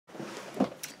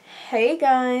Hey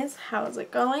guys, how's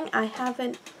it going? I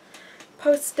haven't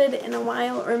posted in a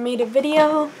while or made a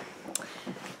video.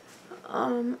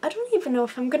 I don't even know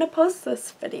if I'm gonna post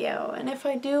this video, and if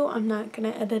I do, I'm not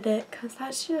gonna edit it because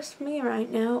that's just me right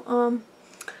now.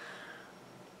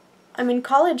 I'm in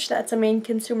college. That's a main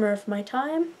consumer of my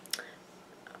time.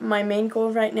 My main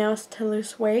goal right now is to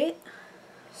lose weight,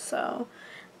 so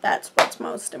that's what's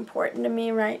most important to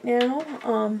me right now.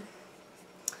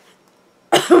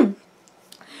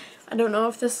 I don't know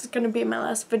if this is going to be my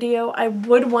last video. I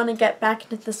would want to get back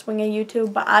into the swing of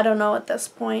YouTube, but I don't know at this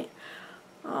point.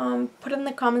 Put in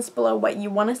the comments below what you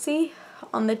want to see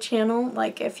on the channel,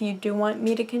 like if you do want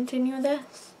me to continue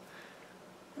this.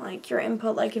 Like your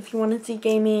input, like if you want to see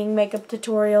gaming, makeup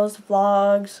tutorials,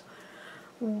 vlogs,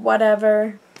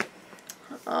 whatever.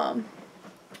 I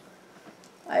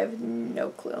have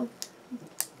no clue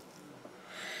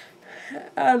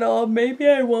at all. Maybe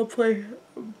I will post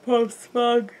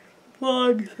vlogs.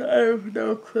 I have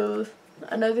no clue.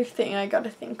 Another thing I gotta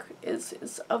think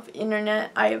is of internet.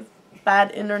 I have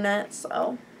bad internet,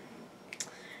 so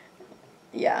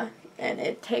yeah, and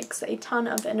it takes a ton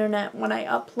of internet when I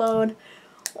upload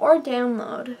or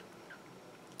download.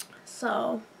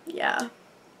 So yeah,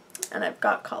 and I've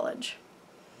got college,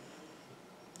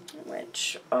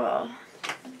 which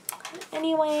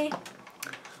anyway,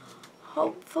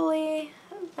 hopefully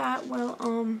that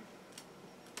will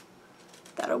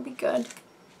that'll be good.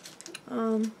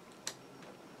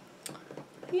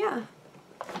 Yeah.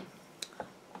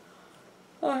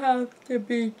 I'll have to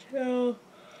be chill.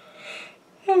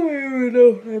 I don't even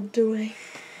know what I'm doing.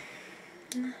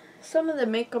 Some of the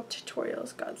makeup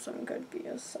tutorials got some good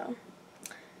views, so.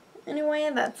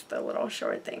 Anyway, that's the little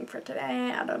short thing for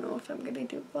today. I don't know if I'm gonna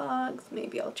do vlogs.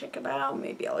 Maybe I'll check it out.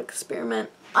 Maybe I'll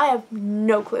experiment. I have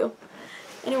no clue.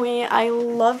 Anyway, I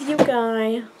love you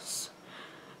guys.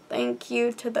 Thank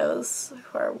you to those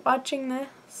who are watching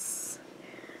this.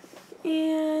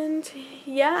 And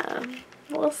yeah,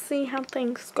 we'll see how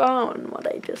things go and what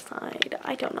I decide.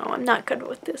 I don't know. I'm not good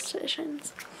with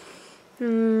decisions.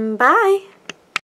 Bye.